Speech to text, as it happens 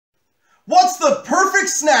the perfect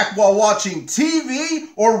snack while watching TV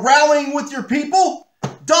or rallying with your people?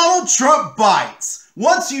 Donald Trump Bites.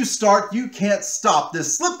 Once you start, you can't stop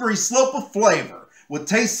this slippery slope of flavor. With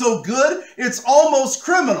taste so good, it's almost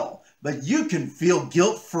criminal, but you can feel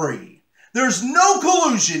guilt-free. There's no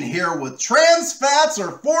collusion here with trans fats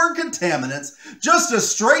or foreign contaminants, just a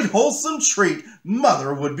straight wholesome treat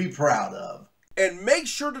Mother would be proud of. And make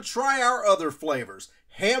sure to try our other flavors: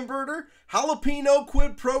 hamburger, jalapeno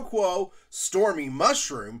quid pro quo, stormy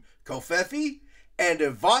mushroom, kofefi, and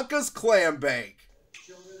Ivanka's clam bake.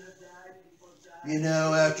 You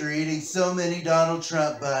know, after eating so many Donald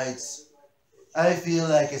Trump bites, I feel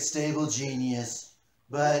like a stable genius,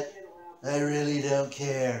 but I really don't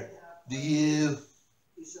care. Do you?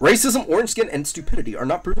 Racism, orange skin, and stupidity are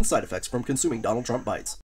not proven side effects from consuming Donald Trump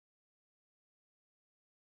bites.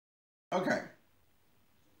 Okay.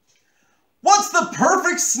 What's the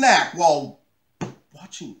perfect snack while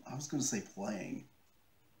watching, I was going to say playing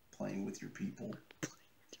with your people?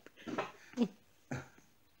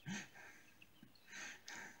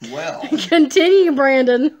 Well. Continue,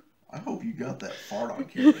 Brandon. I hope you got that fart on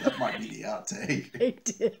camera. That might be the outtake. I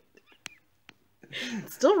did.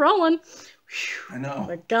 Still rolling. I know. Oh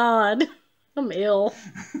my God. I'm ill.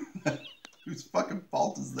 Whose fucking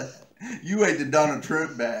fault is that? You ate the Donald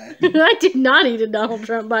Trump bite. I did not eat a Donald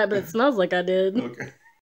Trump bite, but it smells like I did. Okay.